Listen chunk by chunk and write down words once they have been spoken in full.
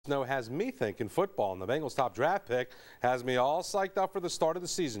snow has me thinking football, and the Bengals' top draft pick has me all psyched up for the start of the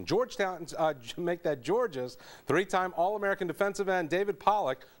season. Georgetown make that Georgia's three-time All-American defensive end David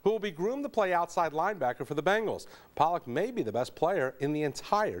Pollock, who will be groomed to play outside linebacker for the Bengals. Pollock may be the best player in the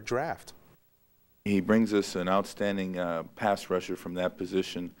entire draft. He brings us an outstanding pass rusher from that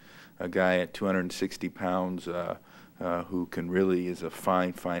position, a guy at 260 pounds who is a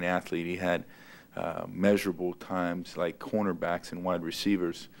fine athlete. He had measurable times like cornerbacks and wide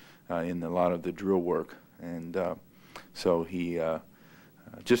receivers in a lot of the drill work. And so he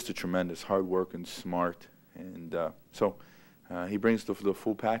just a tremendous hard work and smart. And so he brings the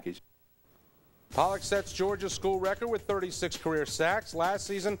full package. Pollock sets Georgia's school record with 36 career sacks. Last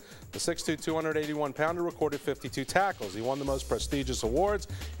season, the 6'2", 281-pounder recorded 52 tackles. He won the most prestigious awards,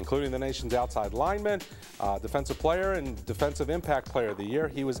 including the nation's outside lineman, defensive player, and defensive impact player of the year.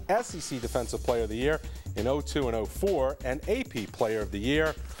 He was SEC Defensive Player of the Year in 02 and 04 and AP Player of the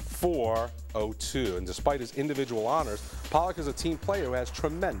Year for 02. And despite his individual honors, Pollock is a team player who has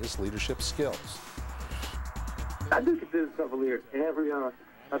tremendous leadership skills. I do consider myself a leader.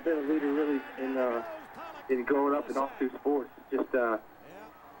 I've been a leader really in growing up in all two sports. Just I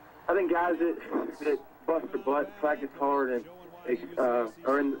think guys that bust their butt, practice hard, and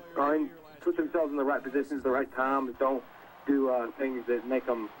put themselves in the right positions at the right time, and don't do things that make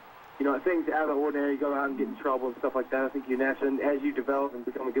them, things out of the ordinary. Go out and get in trouble and stuff like that. I think you naturally, as you develop and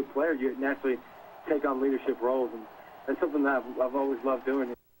become a good player, you naturally take on leadership roles, and that's something that I've always loved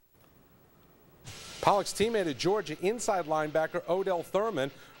doing. Pollock's teammate at Georgia, inside linebacker Odell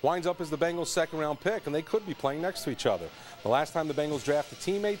Thurman, winds up as the Bengals' second-round pick, and they could be playing next to each other. The last time the Bengals drafted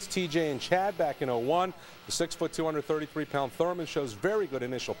teammates, TJ and Chad, back in 01, the 6', 233-pound Thurman shows very good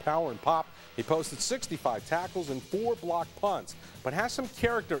initial power and pop. He posted 65 tackles and 4 blocked punts, but has some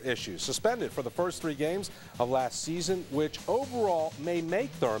character issues. Suspended for the first 3 games of last season, which overall may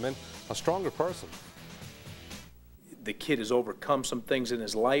make Thurman a stronger person. The kid has overcome some things in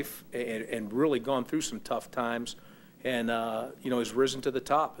his life and really gone through some tough times, and has risen to the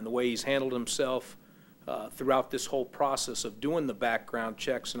top. And the way he's handled himself throughout this whole process of doing the background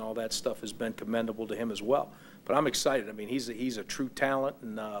checks and all that stuff has been commendable to him as well. But I'm excited. I mean, he's a true talent,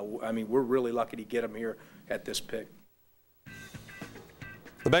 and we're really lucky to get him here at this pick.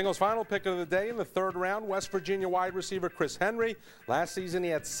 The Bengals' final pick of the day in the 3rd round, West Virginia wide receiver Chris Henry. Last season, he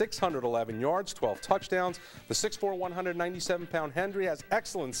had 611 yards, 12 touchdowns. The 6'4", 197-pound Henry has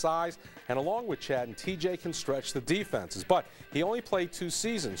excellent size, and along with Chad and TJ, can stretch the defenses. But he only played 2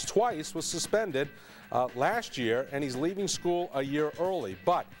 seasons. Twice was suspended last year, and he's leaving school a year early.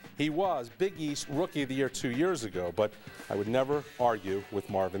 But he was Big East Rookie of the Year 2 years ago. But I would never argue with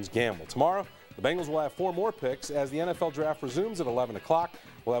Marvin's gamble. Tomorrow, the Bengals will have 4 more picks as the NFL draft resumes at 11 o'clock.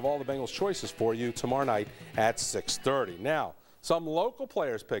 We'll have all the Bengals choices for you tomorrow night at 6:30. Now, some local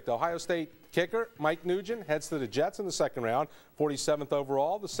players picked. Ohio State kicker Mike Nugent heads to the Jets in the 2nd round, 47th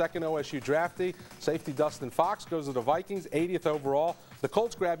overall. The 2nd OSU draftee, safety Dustin Fox, goes to the Vikings, 80th overall. The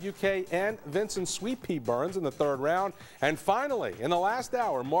Colts grab UK and Vincent Sweet Pea Burns in the 3rd round. And finally, in the last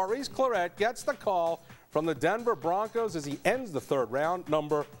hour, Maurice Clarett gets the call from the Denver Broncos as he ends the 3rd round,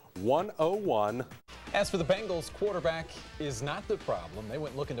 number 101. As for the Bengals, quarterback is not the problem. They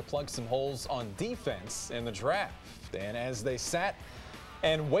went looking to plug some holes on defense in the draft. And as they sat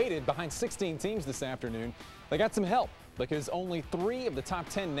and waited behind 16 teams this afternoon, they got some help because only 3 of the top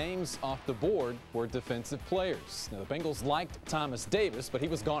 10 names off the board were defensive players. Now, the Bengals liked Thomas Davis, but he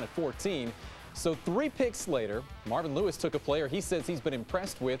was gone at 14. So 3 picks later, Marvin Lewis took a player he says he's been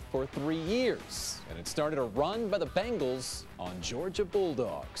impressed with for 3 years. And it started a run by the Bengals on Georgia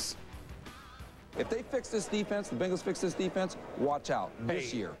Bulldogs. If they fix this defense, the Bengals fix this defense, watch out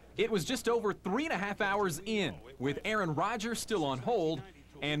this year. It was just over 3.5 hours in, with Aaron Rodgers still on hold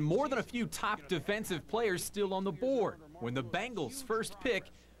and more than a few top defensive players still on the board when the Bengals' first pick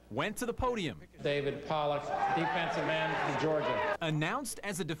went to the podium. David Pollock, defensive end from Georgia. Announced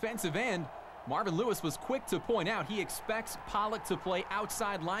as a defensive end, Marvin Lewis was quick to point out he expects Pollock to play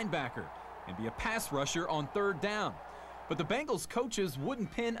outside linebacker and be a pass rusher on 3rd down. But the Bengals coaches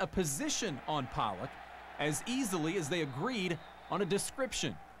wouldn't pin a position on Pollock as easily as they agreed on a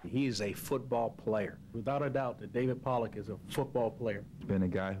description. He is a football player. Without a doubt that David Pollock is a football player. He's been a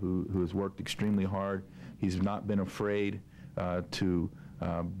guy who has worked extremely hard. He's not been afraid to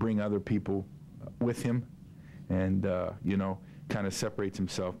bring other people with him, and kind of separates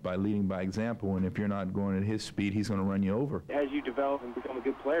himself by leading by example. And if you're not going at his speed, he's going to run you over. As you develop and become a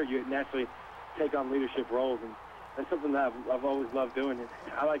good player, you naturally take on leadership roles, and that's something that I've always loved doing.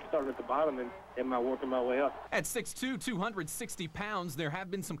 I like starting at the bottom and working my way up. At 6'2", 260 pounds, there have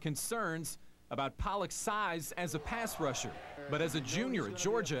been some concerns about Pollock's size as a pass rusher. But as a junior at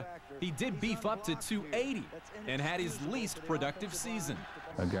Georgia, he did beef up to 280 and had his least productive season.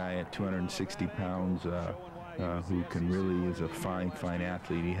 A guy at 260 pounds who can really is a fine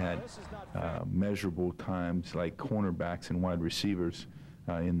athlete. He had measurable times like cornerbacks and wide receivers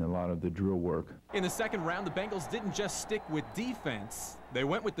in a lot of the drill work. In the second round, the Bengals didn't just stick with defense. They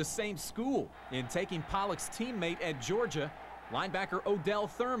went with the same school in taking Pollock's teammate at Georgia, linebacker Odell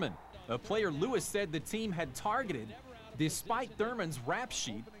Thurman, a player Lewis said the team had targeted despite Thurman's rap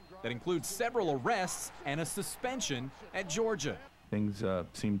sheet that includes several arrests and a suspension at Georgia. Things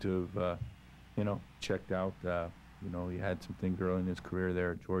seem to have, checked out. He had some things early in his career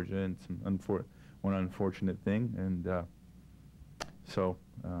there at Georgia, and one unfortunate thing, and he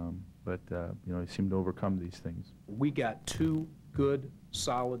seemed to overcome these things. We got two good,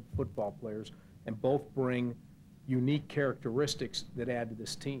 solid football players, and both bring unique characteristics that add to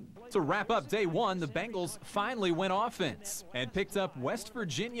this team. To wrap up day one, the Bengals finally went offense and picked up West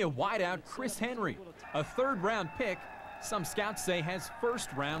Virginia wideout Chris Henry, a third-round pick some scouts say has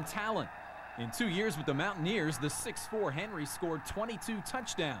first-round talent. In 2 years with the Mountaineers, the 6'4" Henry scored 22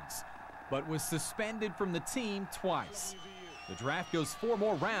 touchdowns, but was suspended from the team twice. The draft goes 4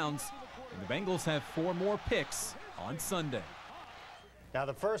 more rounds, and the Bengals have 4 more picks on Sunday. Now,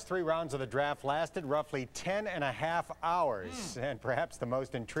 the first 3 rounds of the draft lasted roughly 10.5 hours, and perhaps the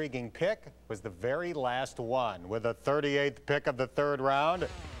most intriguing pick was the very last one. With the 38th pick of the 3rd round,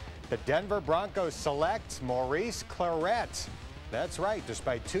 the Denver Broncos select Maurice Clarett. That's right,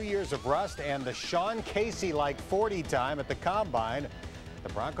 despite 2 years of rust and the Sean Casey-like 40 time at the Combine, the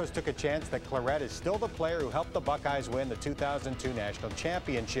Broncos took a chance that Clarett is still the player who helped the Buckeyes win the 2002 National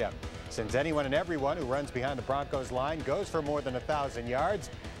Championship. Since anyone and everyone who runs behind the Broncos line goes for more than 1,000 yards,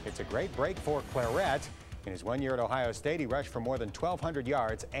 it's a great break for Clarett. In his 1 year at Ohio State, he rushed for more than 1,200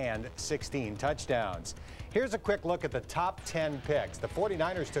 yards and 16 touchdowns. Here's a quick look at the top 10 picks. The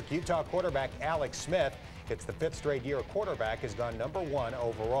 49ers took Utah quarterback Alex Smith. It's the 5th straight year a quarterback has gone #1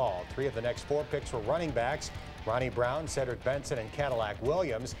 overall. 3 of the next 4 picks were running backs: Ronnie Brown, Cedric Benson, and Cadillac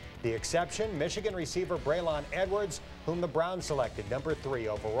Williams. The exception, Michigan receiver Braylon Edwards, whom the Browns selected #3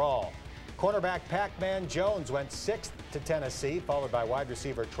 overall. Cornerback Pac-Man Jones went 6th to Tennessee, followed by wide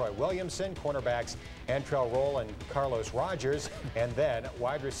receiver Troy Williamson, cornerbacks Antrell Roll and Carlos Rogers, and then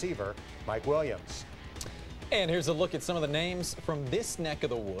wide receiver Mike Williams. And here's a look at some of the names from this neck of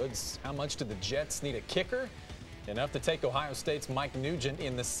the woods. How much do the Jets need a kicker? Enough to take Ohio State's Mike Nugent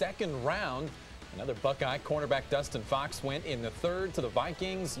in the 2nd round. Another Buckeye cornerback Dustin Fox went in the 3rd to the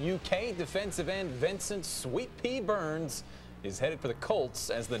Vikings. UK defensive end Vincent Sweet Pea Burns is headed for the Colts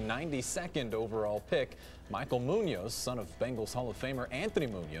as the 92nd overall pick. Michael Munoz, son of Bengals Hall of Famer Anthony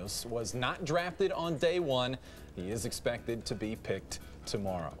Munoz, was not drafted on day 1. He is expected to be picked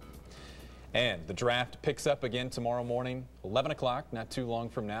tomorrow. And the draft picks up again tomorrow morning, 11 o'clock, not too long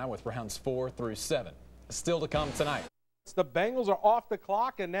from now, with rounds 4 through 7. Still to come tonight. The Bengals are off the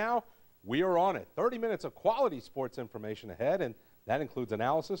clock, and now we are on it. 30 minutes of quality sports information ahead, and that includes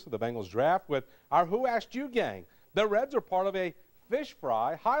analysis of the Bengals draft with our Who Asked You gang. The Reds are part of a fish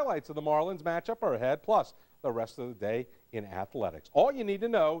fry. Highlights of the Marlins matchup are ahead, plus the rest of the day in athletics. All you need to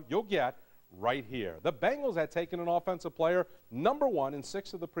know, you'll get right here. The Bengals had taken an offensive player #1 in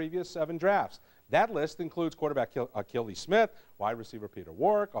 6 of the previous 7 drafts. That list includes quarterback Akili Smith, wide receiver Peter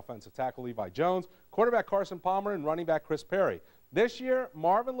Warrick, offensive tackle Levi Jones, quarterback Carson Palmer, and running back Chris Perry. This year,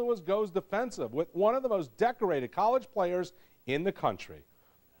 Marvin Lewis goes defensive with one of the most decorated college players in the country.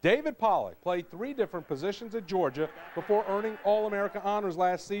 David Pollock played 3 different positions at Georgia before earning All-America honors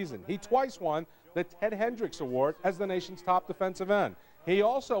last season. He twice won the Ted Hendricks Award as the nation's top defensive end. He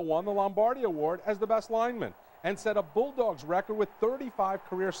also won the Lombardi Award as the best lineman and set a Bulldogs record with 35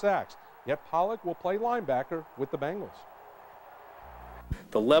 career sacks. Yet Pollock will play linebacker with the Bengals.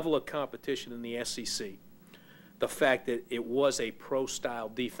 The level of competition in the SEC, the fact that it was a pro-style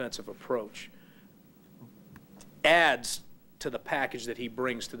defensive approach, adds to the package that he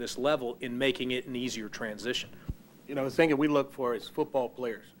brings to this level in making it an easier transition. You know, the thing that we look for is football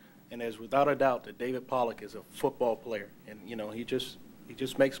players. And there's without a doubt that David Pollock is a football player. And, you know, he just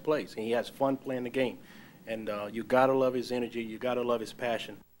makes plays. And he has fun playing the game. And you got to love his energy. You got to love his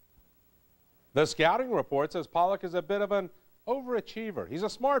passion. The scouting report says Pollock is a bit of an overachiever. He's a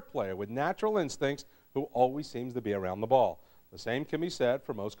smart player with natural instincts who always seems to be around the ball. The same can be said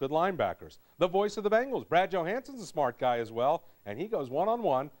for most good linebackers. The voice of the Bengals, Brad Johansson's a smart guy as well, and he goes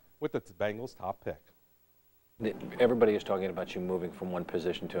one-on-one with the Bengals' top pick. Everybody is talking about you moving from one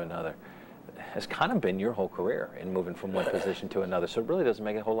position to another. It's kind of been your whole career in moving from one position to another, so it really doesn't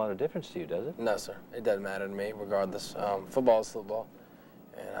make a whole lot of difference to you, does it? No, sir. It doesn't matter to me, regardless. Football is football.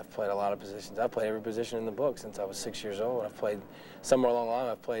 and I've played a lot of positions. I've played every position in the book since I was 6 years old. I've played somewhere along the line.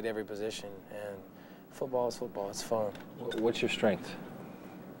 I've played every position, and football is football. It's fun. What's your strength?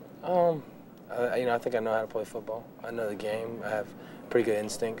 I think I know how to play football. I know the game. I have pretty good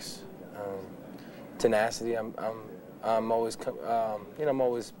instincts, tenacity. I'm always, I'm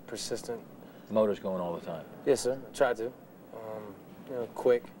always persistent. Motor's going all the time. Yes, sir. I try to.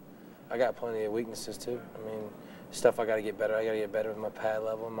 Quick. I got plenty of weaknesses too. I mean, stuff I got to get better. I got to get better with my pad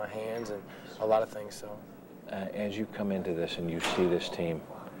level, my hands, and a lot of things. So, as you come into this and you see this team,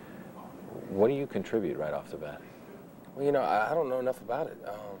 what do you contribute right off the bat? Well, I don't know enough about it.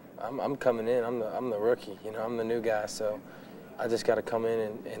 I'm coming in. I'm the rookie. I'm the new guy. So, I just got to come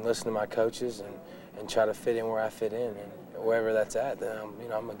in and listen to my coaches and try to fit in where I fit in, and wherever that's at, then I'm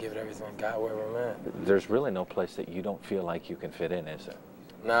gonna give it everything I got wherever I'm at. There's really no place that you don't feel like you can fit in, is there?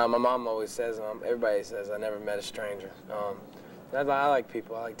 No, my mom always says, everybody says, I never met a stranger. I like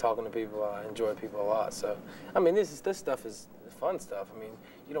people. I like talking to people. I enjoy people a lot. So, I mean, this stuff is fun stuff. I mean,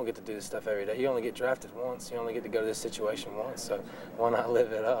 you don't get to do this stuff every day. You only get drafted once. You only get to go to this situation once. So why not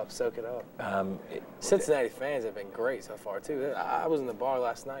live it up, soak it up? Cincinnati fans have been great so far, too. I was in the bar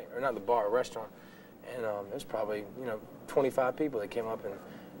last night, or not the bar, a restaurant, and there's probably, 25 people that came up and,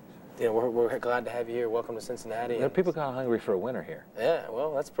 we're glad to have you here. Welcome to Cincinnati. There are people kind of hungry for a winner here. Yeah,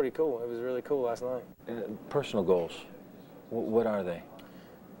 well, that's pretty cool. It was really cool last night. Personal goals, what are they?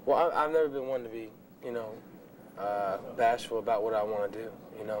 Well, I've never been one to be, bashful about what I want to do.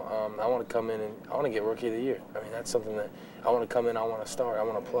 I want to come in and I want to get Rookie of the Year. I mean, that's something that I want to come in. I want to start. I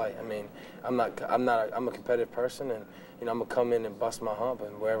want to play. I mean, I'm a competitive person, and I'm gonna come in and bust my hump,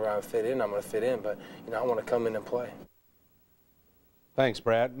 and wherever I fit in, I'm gonna fit in. But I want to come in and play. Thanks,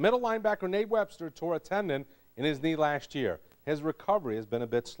 Brad. Middle linebacker Nate Webster tore a tendon in his knee last year. His recovery has been a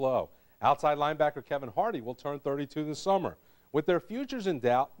bit slow. Outside linebacker Kevin Hardy will turn 32 this summer. With their futures in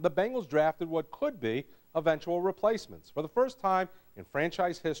doubt, the Bengals drafted what could be eventual replacements. For the first time in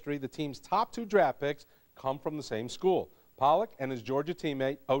franchise history, the team's top 2 draft picks come from the same school, Pollock and his Georgia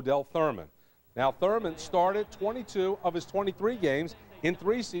teammate Odell Thurman. Now, Thurman started 22 of his 23 games in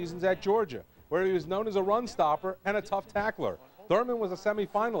 3 seasons at Georgia, where he was known as a run stopper and a tough tackler. Thurman was a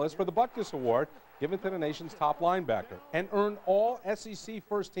semifinalist for the Butkus Award, given to the nation's top linebacker, and earned all SEC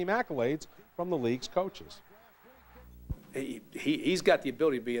first-team accolades from the league's coaches. He's got the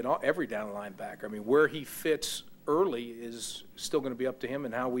ability to be an every down linebacker. I mean, where he fits early is still going to be up to him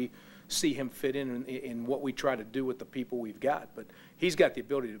and how we see him fit in what we try to do with the people we've got. But he's got the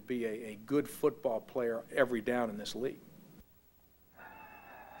ability to be a good football player every down in this league.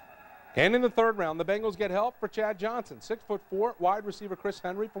 And in the 3rd round, the Bengals get help for Chad Johnson, 6'4" wide receiver Chris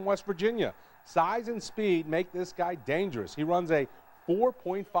Henry from West Virginia. Size and speed make this guy dangerous. He runs a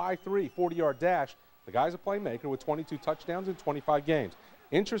 4.53 40-yard dash. The guy's a playmaker with 22 touchdowns in 25 games.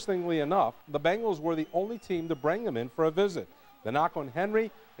 Interestingly enough, the Bengals were the only team to bring him in for a visit. The knock on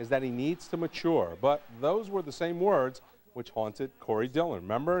Henry is that he needs to mature, but those were the same words which haunted Corey Dillon.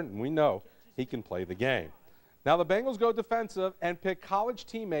 Remember, and we know he can play the game. Now, the Bengals go defensive and pick college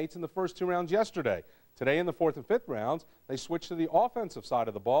teammates in the first 2 rounds yesterday. Today, in the 4th and 5th rounds, they switch to the offensive side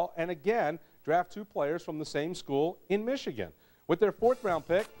of the ball and again draft 2 players from the same school in Michigan. With their 4th round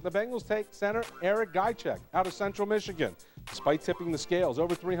pick, the Bengals take center Eric Guychek out of Central Michigan. Despite tipping the scales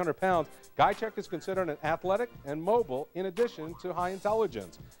over 300 pounds, Guychek is considered an athletic and mobile in addition to high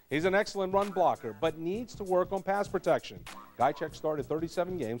intelligence. He's an excellent run blocker, but needs to work on pass protection. Guychek started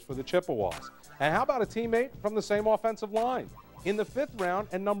 37 games for the Chippewas. And how about a teammate from the same offensive line? In the 5th round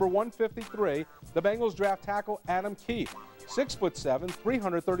and number 153, the Bengals draft tackle Adam Keefe, 6'7",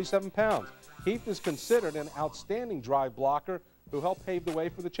 337 pounds. Keefe is considered an outstanding drive blocker who helped pave the way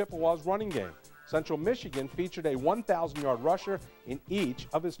for the Chippewas' running game. Central Michigan featured a 1,000-yard rusher in each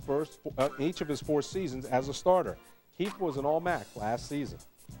of his 4 seasons as a starter. Keefe was an All-MAC last season.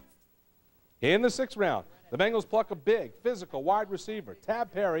 In the 6th round, the Bengals pluck a big, physical wide receiver,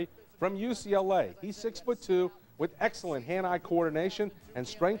 Tab Perry from UCLA. He's 6'2", with excellent hand-eye coordination and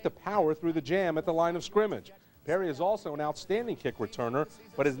strength to power through the jam at the line of scrimmage. Perry is also an outstanding kick returner,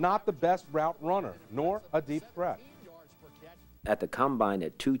 but is not the best route runner, nor a deep threat. At the combine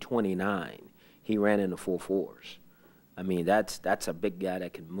at 229, he ran in the 4.4s. I mean, that's a big guy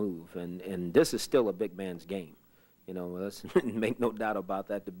that can move, and this is still a big man's game. Let's make no doubt about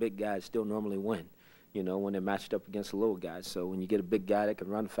that. The big guys still normally win, when they're matched up against the little guys. So when you get a big guy that can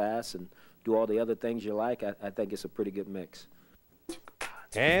run fast and do all the other things you like, I think it's a pretty good mix.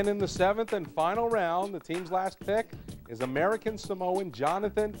 And in the 7th and final round, the team's last pick is American Samoan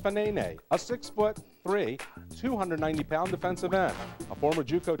Jonathan Fanene, a 6'3", 290-pound defensive end, a former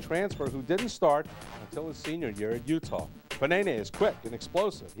JUCO transfer who didn't start until his senior year at Utah. Panene is quick and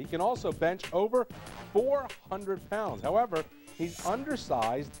explosive. He can also bench over 400 pounds. However, he's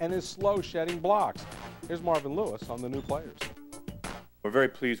undersized and is slow shedding blocks. Here's Marvin Lewis on the new players. We're very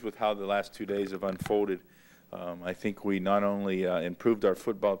pleased with how the last 2 days have unfolded. I think we not only improved our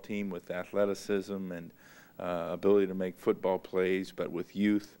football team with athleticism and ability to make football plays, but with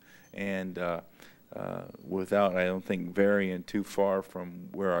youth and without, I don't think, varying too far from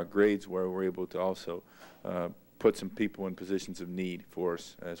where our grades were, we're able to also put some people in positions of need for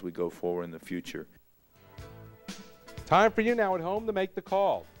us as we go forward in the future. Time for you now at home to make the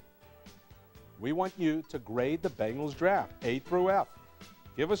call. We want you to grade the Bengals draft, A through F.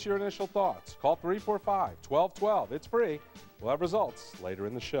 Give us your initial thoughts. Call 345-1212. It's free. We'll have results later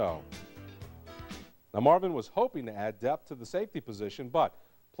in the show. Now, Marvin was hoping to add depth to the safety position, but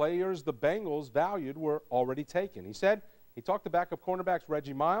players the Bengals valued were already taken. He said he talked to backup cornerbacks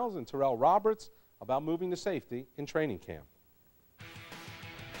Reggie Miles and Terrell Roberts about moving to safety in training camp.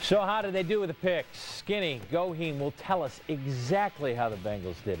 So how did they do with the picks? Skinny Goheen will tell us exactly how the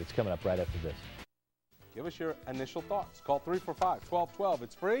Bengals did. It's coming up right after this. Give us your initial thoughts. Call 345-1212.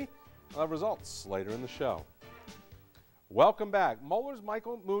 It's free. We'll have results later in the show. Welcome back. Moeller's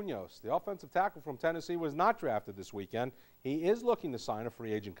Michael Munoz, the offensive tackle from Tennessee, was not drafted this weekend. He is looking to sign a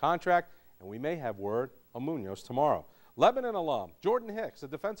free agent contract, and we may have word on Munoz tomorrow. Lebanon alum Jordan Hicks, a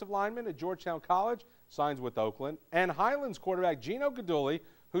defensive lineman at Georgetown College, signs with Oakland. And Highlands quarterback Gino Gaduli,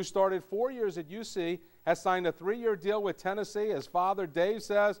 who started 4 years at UC, has signed a 3-year deal with Tennessee. His father, Dave,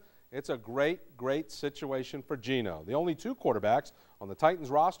 says it's a great, great situation for Gino. The only 2 quarterbacks on the Titans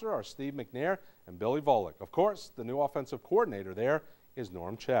roster are Steve McNair and Billy Volek. Of course, the new offensive coordinator there is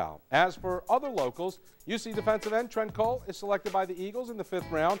Norm Chow. As for other locals, UC defensive end Trent Cole is selected by the Eagles in the 5th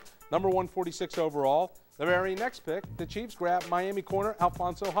round, number 146 overall. The very next pick, the Chiefs grab Miami corner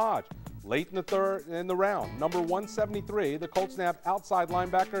Alfonso Hodge. Late in the round, number 173, the Colts nab outside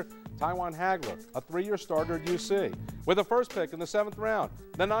linebacker Taiwan Hagler, a 3-year starter at UC. With the first pick in the 7th round,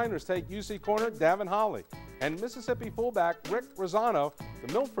 the Niners take UC corner Davin Holly. And Mississippi fullback Rick Rosano,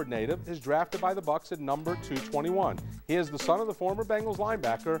 the Milford native, is drafted by the Bucs at number 221. He is the son of the former Bengals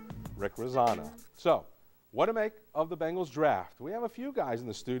linebacker Rick Rosano. So, what to make of the Bengals draft? We have a few guys in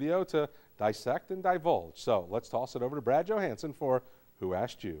the studio to dissect and divulge. So, let's toss it over to Brad Johansson for Who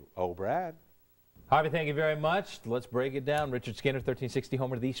Asked You? Oh, Brad. Harvey, thank you very much. Let's break it down. Richard Skinner, 1360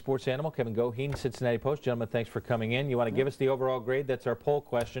 homer to the Sports Animal. Kevin Goheen, Cincinnati Post. Gentlemen, thanks for coming in. You want to give us the overall grade? That's our poll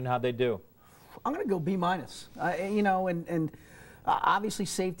question. How'd they do? I'm going to go B-. You know, and obviously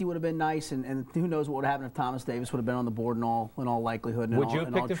safety would have been nice, and who knows what would have happened if Thomas Davis would have been on the board in all likelihood. Would you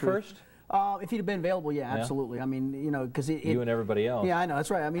have picked him first? If he'd have been available, yeah, absolutely. I mean, you know, because you and everybody else. Yeah, I know,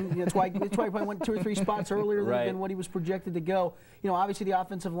 that's right. I mean, that's why he probably went 2 or 3 spots earlier than what he was projected to go. You know, obviously the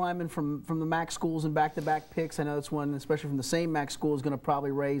offensive lineman from the MAC schools and back-to-back picks. I know that's one, especially from the same MAC school, is going to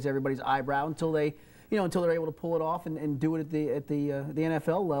probably raise everybody's eyebrow until they, you know, until they're able to pull it off and do it at the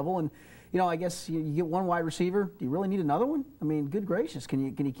NFL level. And you know, I guess you get one wide receiver. Do you really need another one? I mean, good gracious, can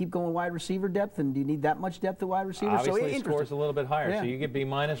you keep going wide receiver depth? And do you need that much depth at wide receiver? Obviously, scores a little bit higher. Yeah. So you get B-.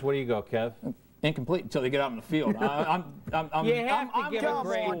 What do you go, Kev? Incomplete until they get out on the field. You have to give a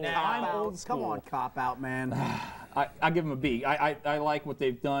grade now. I'm old school. Come on, cop out, man. I give them a B. I like what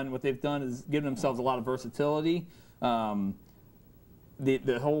they've done. What they've done is given themselves a lot of versatility. The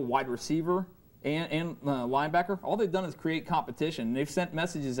whole wide receiver and linebacker, all they've done is create competition. They've sent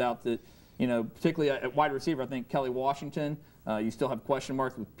messages out that, you know, particularly at wide receiver, I think Kelly Washington, you still have question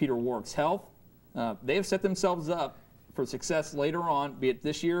marks with Peter Warrick's health. They have set themselves up for success later on, be it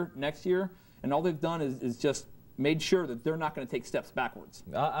this year, next year. And all they've done is just made sure that they're not going to take steps backwards.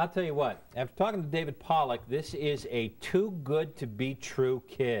 I'll tell you what, after talking to David Pollock, this is a too-good-to-be-true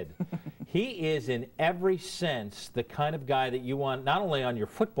kid. He is, in every sense, the kind of guy that you want not only on your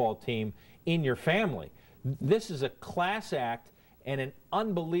football team, in your family. This is a class act and an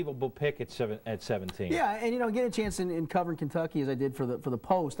unbelievable pick at 17. Yeah, and you know, getting a chance in covering Kentucky as I did for the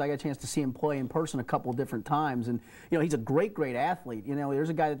Post, I got a chance to see him play in person a couple of different times, and you know, he's a great athlete. You know, there's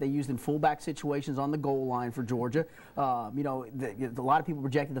a guy that they used in fullback situations on the goal line for Georgia. You know, a lot of people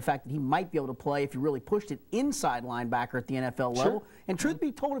projected the fact that he might be able to play if you really pushed it inside linebacker at the NFL level. Sure. And truth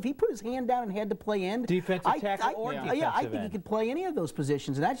be told, if he put his hand down and had to play end, defensive tackle or defensive yeah, I think end. he could play any of those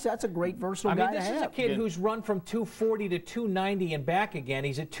positions, and that's a great versatile guy to have. This is a kid who's run from 240 to 290 and back again.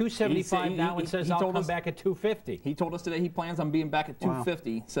 He's at 275 now and says, I'll come back at 250. He told us today he plans on being back at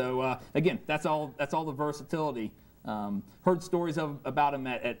 250. Wow. So, again, that's all the versatility. Heard stories about him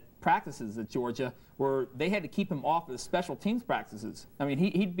at practices at Georgia where they had to keep him off of the special teams practices. I mean,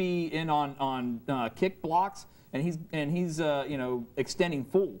 he'd be in on kick blocks, and he's you know, extending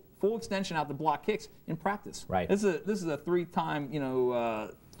full extension out to block kicks in practice. Right. This is a 3-time, you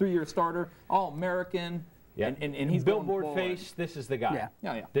know, 3-year starter, All-American. Yeah. And he's Billboard going face. This is the guy.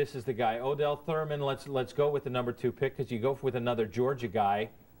 Yeah. This is the guy. Odell Thurman. Let's go with the number 2 pick, because you go with another Georgia guy.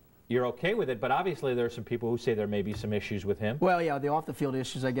 You're okay with it, but obviously there are some people who say there may be some issues with him. Well, yeah, the off-the-field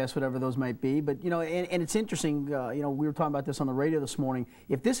issues, I guess, whatever those might be. But, you know, and it's interesting, you know, we were talking about this on the radio this morning.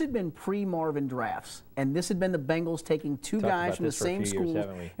 If this had been pre-Marvin drafts, and this had been the Bengals taking 2 guys from the same school,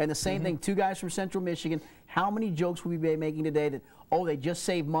 and the same thing, 2 guys from Central Michigan, how many jokes would we be making today that, oh, they just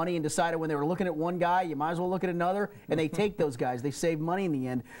saved money and decided when they were looking at one guy, you might as well look at another, and they take those guys. They saved money in the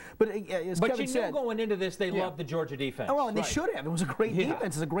end. But as Kevin you said, knew going into this they loved the Georgia defense. Oh, well, and they should have. It was a great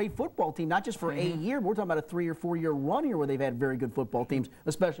defense. It's a great football team, not just for a year. We're talking about a 3 or 4 year run here where they've had very good football teams,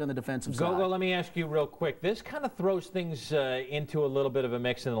 especially on the defensive side. Let me ask you real quick. This kind of throws things into a little bit of a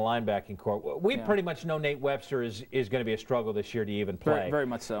mix in the linebacking corps. We pretty much know Nate Webster is going to be a struggle this year to even play. Very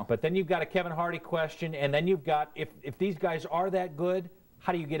much so. But then you've got a Kevin Hardy question, and then you've got, if these guys are that good,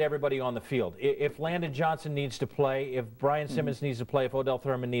 how do you get everybody on the field? If Landon Johnson needs to play, if Brian Simmons needs to play, if Odell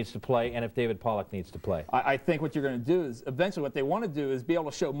Thurman needs to play, and if David Pollock needs to play? I think what you're going to do is eventually what they want to do is be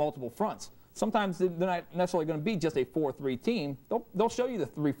able to show multiple fronts. Sometimes they're not necessarily going to be just a 4-3 team. They'll show you the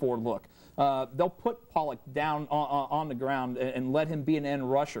 3-4 look. They'll put Pollock down on the ground and let him be an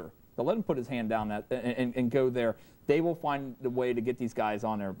end rusher. They'll let him put his hand down and go there. They will find the way to get these guys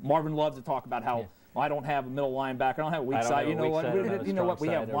on there. Marvin loves to talk about how I don't have a middle linebacker. I don't have a weak side. You know what? We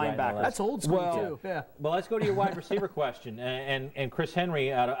have linebackers. That's old school too. Yeah. Well, let's go to your wide receiver question. And Chris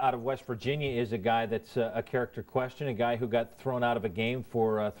Henry out of West Virginia is a guy that's a character question, a guy who got thrown out of a game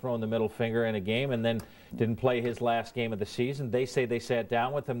for throwing the middle finger in a game and then didn't play his last game of the season. They say they sat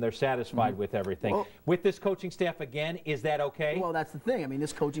down with him. They're satisfied with everything. Well, with this coaching staff again, is that okay? Well, that's the thing. I mean,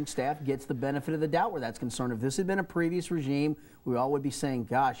 this coaching staff gets the benefit of the doubt where that's concerned. If this had been a previous regime, we all would be saying,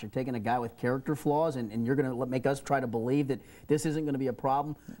 gosh, you're taking a guy with character flaws and you're going to make us try to believe that this isn't going to be a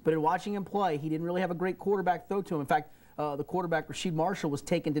problem. But in watching him play, he didn't really have a great quarterback throw to him. In fact, the quarterback, Rasheed Marshall, was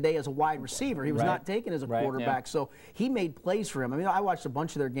taken today as a wide receiver. He was not taken as a quarterback. So he made plays for him. I mean, I watched a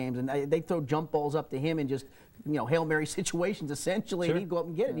bunch of their games, and they throw jump balls up to him in just, you know, Hail Mary situations, essentially, and he'd go up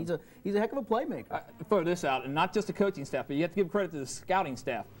and get it. He's a heck of a playmaker. Throw this out, and not just the coaching staff, but you have to give credit to the scouting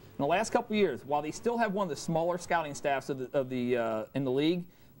staff. In the last couple of years, while they still have one of the smaller scouting staffs in the league,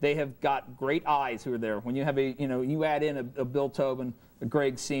 they have got great eyes who are there. When you have you add in a Bill Tobin, a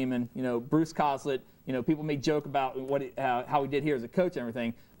Greg Seaman, Bruce Coslett. People may joke about how he did here as a coach and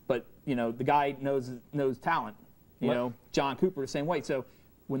everything, but the guy knows talent. John Cooper the same way. So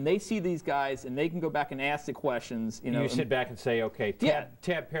when they see these guys and they can go back and ask the questions, you sit back and say, okay,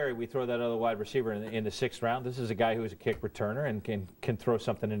 Tab Perry, we throw that other wide receiver in the 6th round. This is a guy who is a kick returner and can throw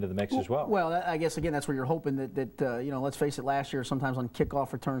something into the mix as well. Well, I guess again that's where you're hoping that let's face it, last year sometimes on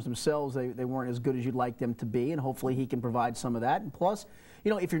kickoff returns themselves they weren't as good as you'd like them to be, and hopefully he can provide some of that. And plus,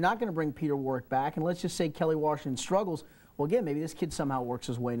 if you're not going to bring Peter Warrick back, and let's just say Kelly Washington struggles. Well, again, maybe this kid somehow works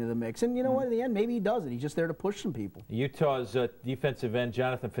his way into the mix. And you know what? In the end, maybe he doesn't. He's just there to push some people. Utah's defensive end,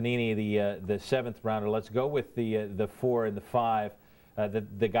 Jonathan Fanini, the 7th rounder. Let's go with the 4 and the 5.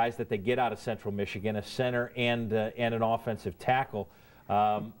 The guys that they get out of Central Michigan, a center and an offensive tackle.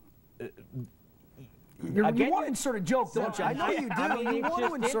 You want to insert a joke, don't you? I know you do. I mean, you want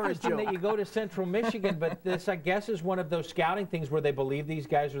to insert a joke. That you go to Central Michigan, but this, I guess, is one of those scouting things where they believe these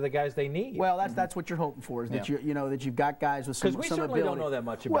guys are the guys they need. Well, that's what you're hoping for, is that that you've got guys with some ability. Because we certainly don't know that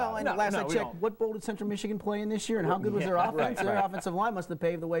much about. Well, and last I checked, what bowl did Central Michigan play in this year, and how good was their offense? Their offensive line must have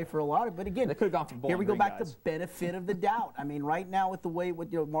paved the way for a lot of. But again, they could have gone for here we go back to benefit of the doubt. I mean, right now with the way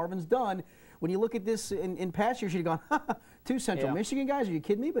what Marvin's done. When you look at this in past years, you'd have gone, 2 Central Michigan guys? Are you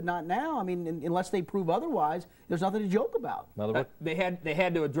kidding me? But not now. I mean, unless they prove otherwise, there's nothing to joke about. They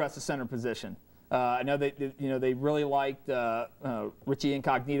had to address the center position. I know they really liked Richie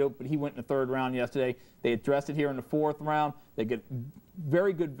Incognito, but he went in the 3rd round yesterday. They addressed it here in the 4th round. They get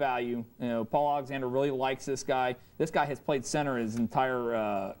very good value. Paul Alexander really likes this guy. This guy has played center his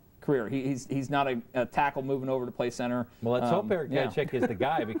entire career. He's not a tackle moving over to play center. Well, let's hope Eric Gadchik is the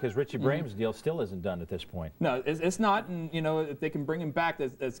guy, because Richie Braham's deal still isn't done at this point. No, it's not. And if they can bring him back,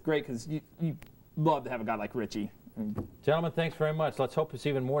 that's great, because you love to have a guy like Richie. Gentlemen, thanks very much. Let's hope it's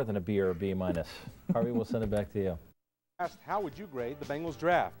even more than a B or a B minus. Harvey, we'll send it back to you. Asked, how would you grade the Bengals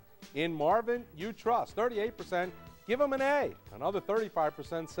draft? In Marvin, you trust. 38% give him an A. Another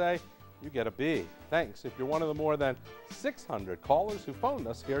 35% say you get a B. Thanks if you're one of the more than 600 callers who phoned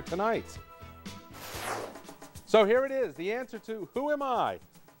us here tonight. So here it is, the answer to Who Am I?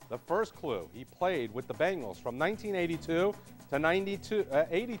 The first clue, he played with the Bengals from 1982 to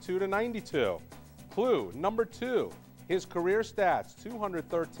 82 to 92. Clue number 2, his career stats,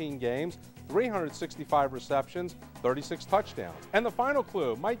 213 games, 365 receptions, 36 touchdowns. And the final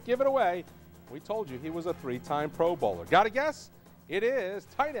clue might give it away. We told you he was a 3-time Pro Bowler. Got a guess? It is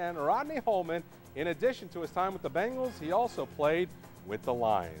tight end Rodney Holman. In addition to his time with the Bengals, he also played with the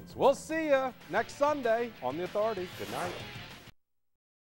Lions. We'll see you next Sunday on The Authority. Good night.